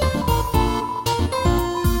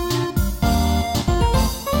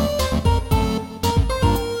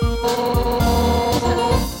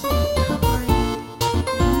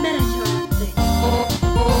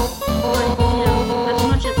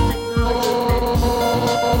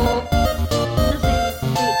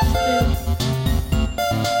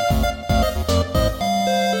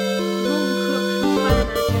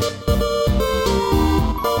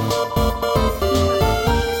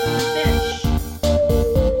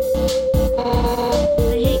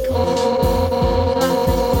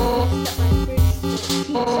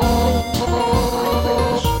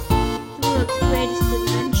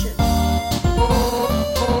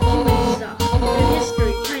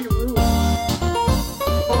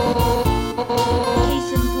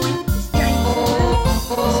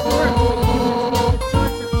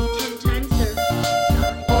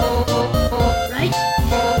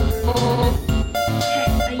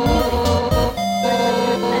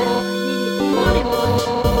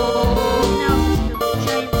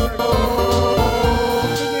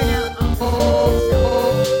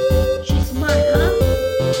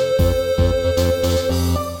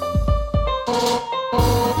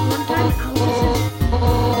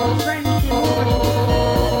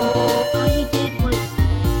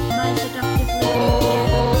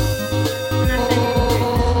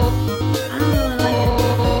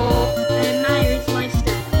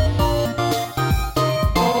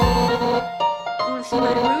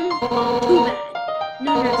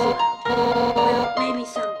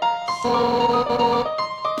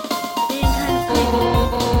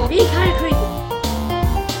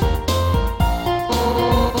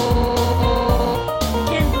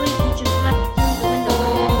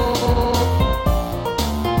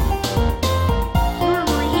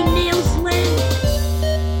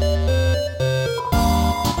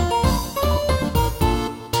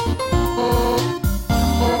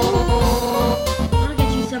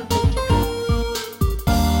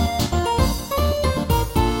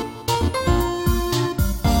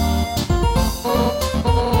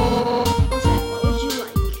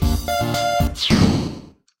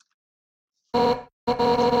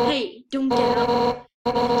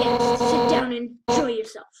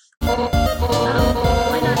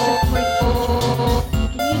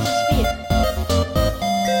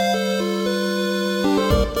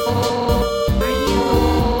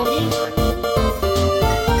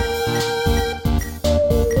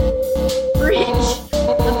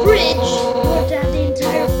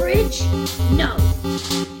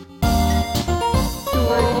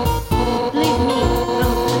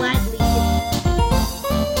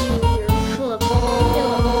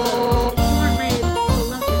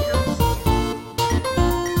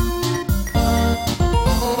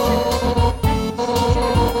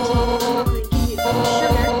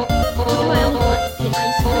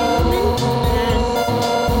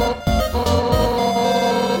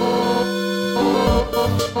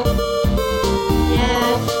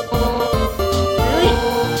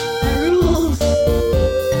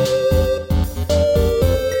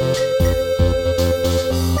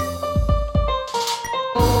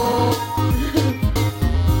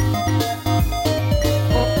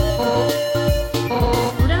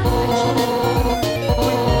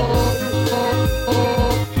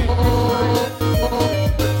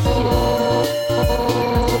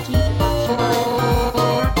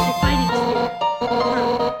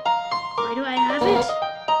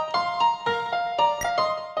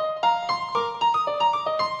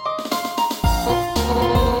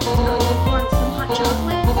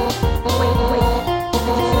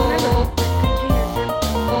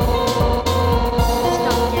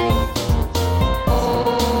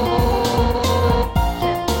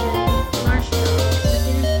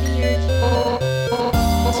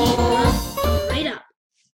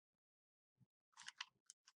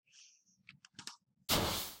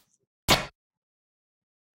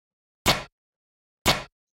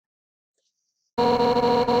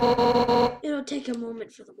 take a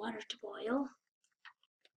moment for the water to boil.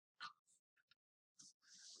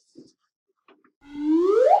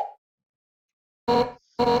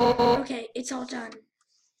 Okay, it's all done.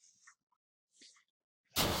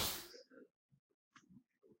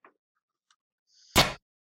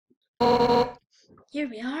 Here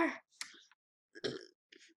we are.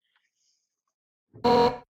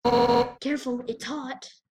 Careful, it's hot.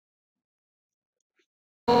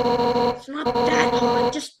 It's not that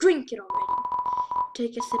hot, just drink it already.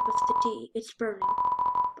 Take a sip of the tea, it's burning.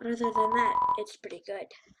 But other than that, it's pretty good.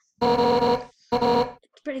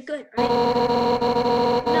 It's pretty good,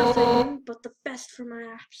 right? Nothing but the best for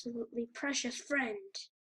my absolutely precious friend.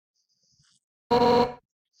 You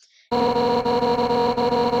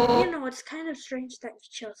know, it's kind of strange that you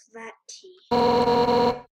chose that tea.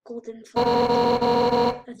 Golden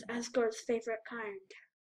flower. That's Asgard's favorite kind.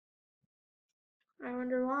 I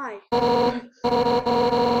wonder why.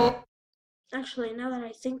 Actually, now that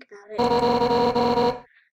I think about it,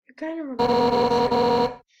 you're kind of reminding me of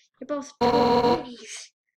him. You're both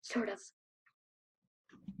ladies, sort of.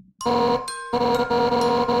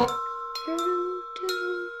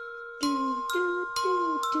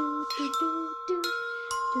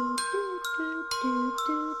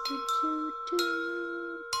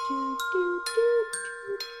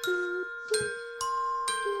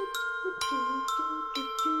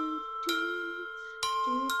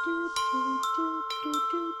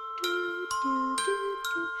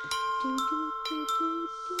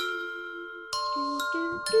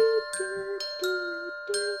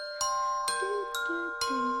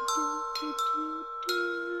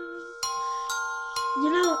 You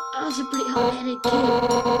know, I was a pretty hot-headed kid.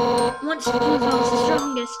 Once to prove I was the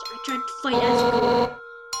strongest, I tried to fight Asgard.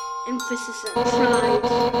 Emphasis on tried.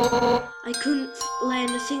 I couldn't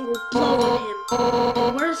land a single blow on him.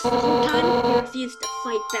 And worse, the whole time, he refused to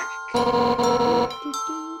fight back.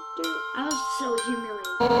 I was so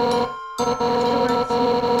humiliated. Afterwards, he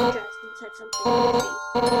apologized and said something goofy.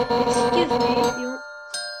 Excuse me,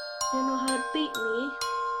 you know how to beat me?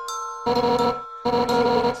 I said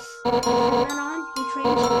yes. From then on, he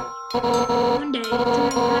trained me. One day,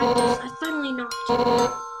 during practice, I finally knocked him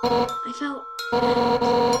down. I felt bad,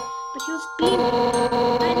 but he was beaming.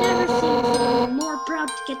 I never seen someone more proud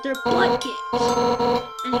to get their butt kicked.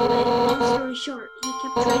 Anyway, long story short, he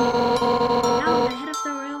kept training me. Now I'm the head of the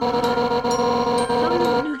royal guard. I'm the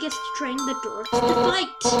one who gets to train the dwarves to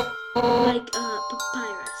fight. Like,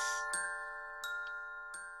 Papyrus.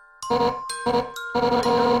 But, to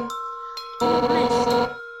be honest,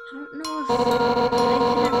 I don't know if I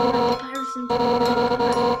can ever let Papyrus into the royal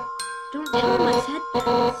guard. Don't tell him I said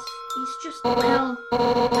that. He's just, well, I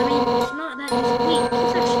mean, it's not that he's weak.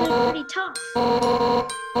 He's actually pretty tough.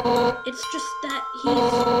 It's just that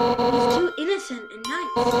he's too innocent and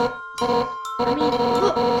nice. I mean,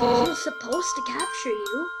 look, he was supposed to capture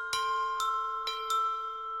you.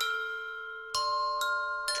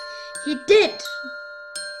 He did.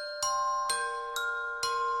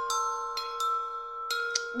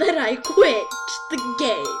 Then I quit the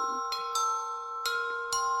game.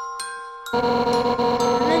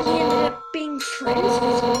 And then he ended up being friends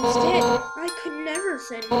with me instead. I could never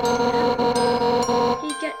send him down.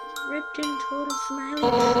 He'd get ripped in total smiley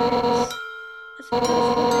shreds. That's because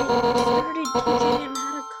I started teaching him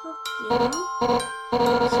how to cook, you know?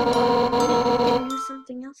 So he can do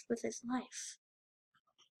something else with his life.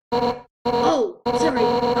 Oh, sorry,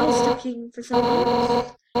 I was talking for someone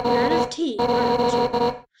else. You're out of tea, aren't you?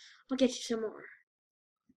 I'll get you some more.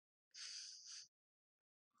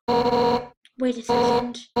 Wait a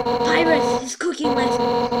second. Papyrus, his cooking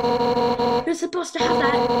lesson. You're supposed to have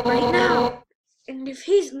that right now. And if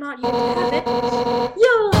he's not here to have it,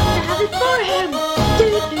 you'll have to have it for him.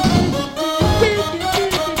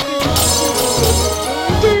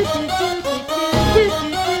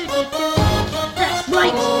 That's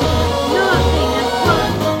right. Nothing has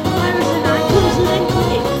brought Papyrus and I closer than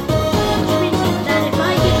cooking. Which means that if I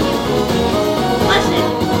give you a lesson,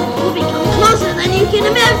 we'll become closer than you can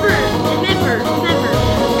ever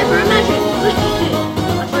imagine.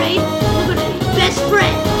 Afraid? We're gonna be best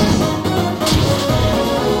friends.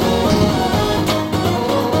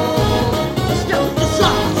 Let's start with the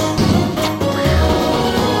sauce.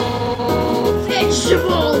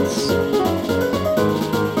 Vegetables.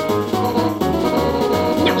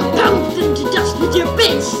 Now pound them to dust with your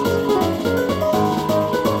fist.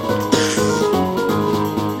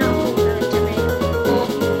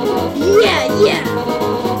 Yeah.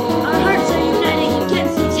 Our hearts are uniting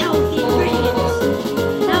against these healthy ingredients.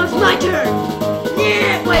 Now it's my turn.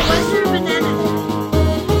 Yeah. Wait, was there a banana?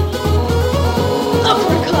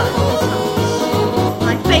 Uppercut.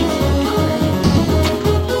 My face is covered.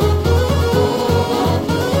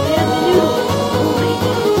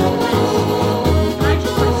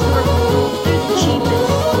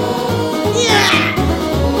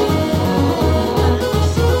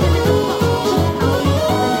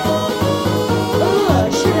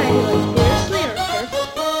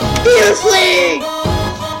 sling!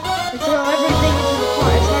 And throw everything into the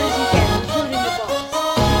pot as hard as you can, including the balls.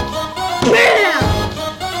 Bam!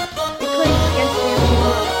 It clings against the empty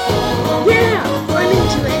bottle. Yeah, I'm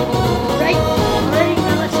into it. Right? Alright,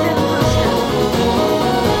 now let's hear the pasta.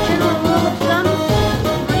 General rule of thumb,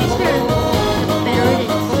 the more you stir, the better it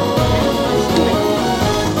is. Let's do it.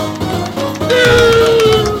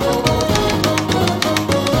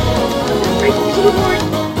 Break the keyboard.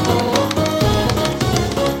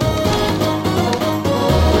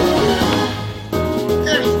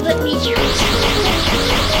 Let me try.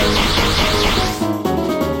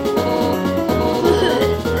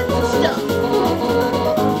 Stuff.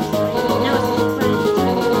 Now it's time.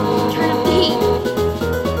 Turn up the heat.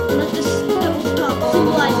 Let the stovetop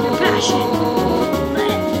symbolize your passion.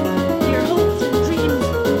 Let your hopes and dreams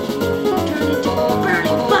turn into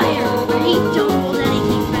burning fire where heat don't hold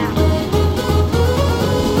anything back.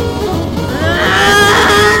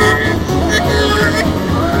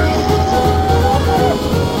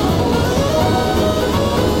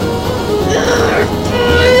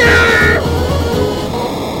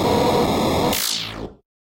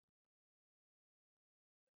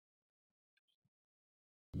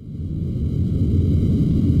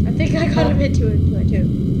 I think I got a bit too into it too.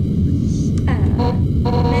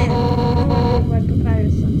 Man, no wonder why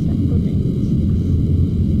papyrus sunset proteins.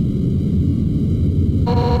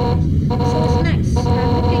 So what's next? Start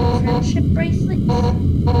making friendship bracelets? No,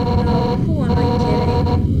 who am I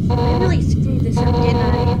kidding? I really screwed this up, didn't I?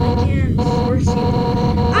 I can't force you.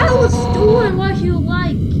 I was doing what you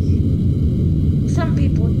like. Some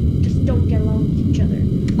people just don't get along with each other.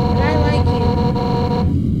 But I like you.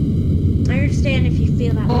 I understand if you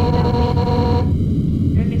feel that way about me.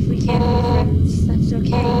 And if we can't be friends, that's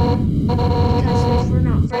okay. Because if we're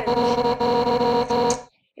not friends,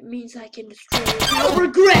 it means I can destroy you without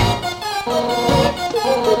regret! I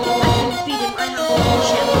can defeat in my house with the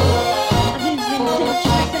shells. I've been intent to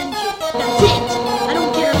defend you. That's it! I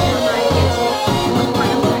don't care if you're right against me. I'm my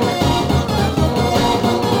own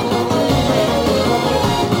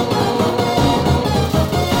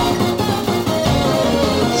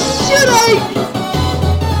Should I?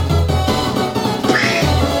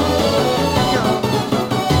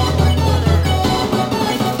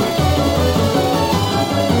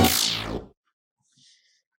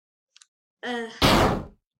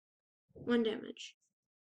 One damage.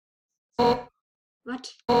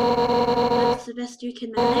 What? That's the best you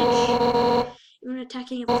can manage? Even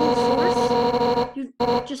attacking at full force? You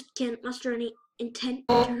just can't muster any intent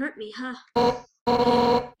to hurt me, huh?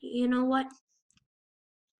 You know what?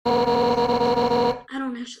 I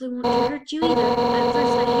don't actually want to hurt you either. At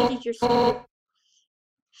first I hated your stupid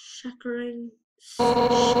shuckering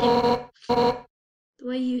shtick. The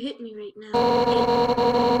way you hit me right now.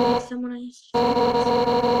 Like someone I used to train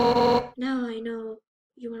with. Now I know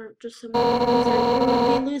you aren't just some loser.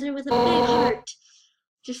 You're a loser with a big heart.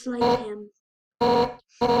 Just like him.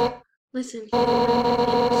 Listen, it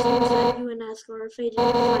seems that you and Asgore are fated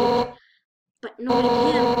to fight. But knowing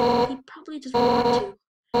him, he probably doesn't want to.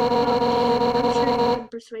 I'm sure you can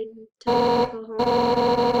persuade him to go home.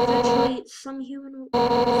 Eventually, some human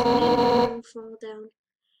will fall down,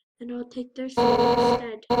 and I'll take their soul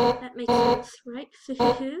instead. That makes sense, right?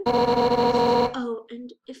 Oh,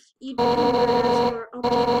 and if you do murder Asgore, I'll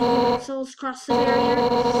take the human souls across the barrier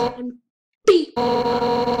and beat you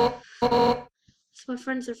up. So my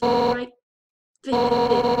friends are from right?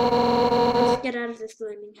 Let's get out of this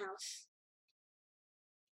gleaming house.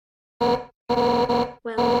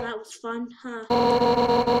 Well, that was fun, huh?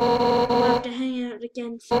 We'll have to hang out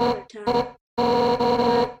again some other time.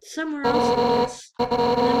 Somewhere else, I guess. In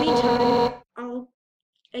the meantime,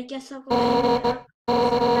 I guess I'll go hang out with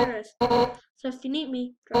Paris. So if you need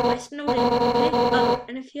me, drop my note in, okay? Oh,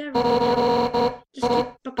 and if you ever need help, just keep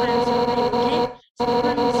Papyrus on me, okay? So if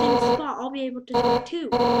we're in the same spot, I'll be able to talk too.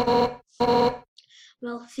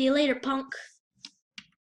 Well, see you later, punk.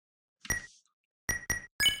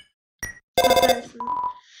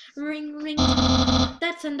 Ring, ring.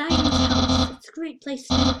 That's Undyne's house. It's a great place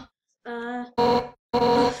to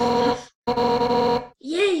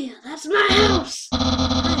yeah, that's my house!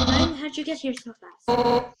 Hi, Undyne. How'd you get here so fast?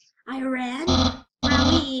 I ran.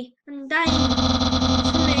 Wowie. Undyne.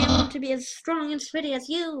 Someday I want to be as strong and pretty as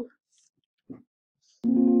you.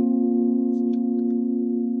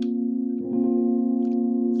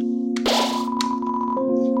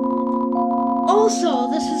 Also,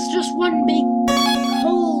 this is just one big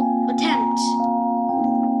whole attempt.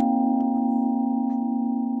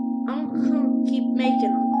 I'm gonna keep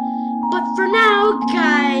making them. But for now,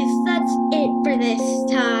 guys, that's it for this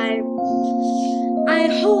time. I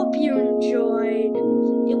hope you enjoyed.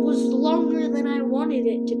 It was long.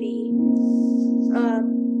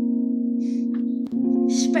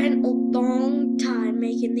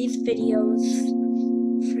 making these videos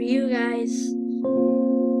for you guys.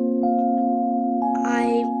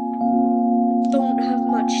 I don't have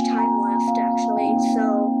much time left, actually, so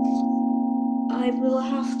I will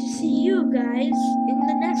have to see you guys in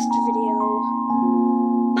the next video.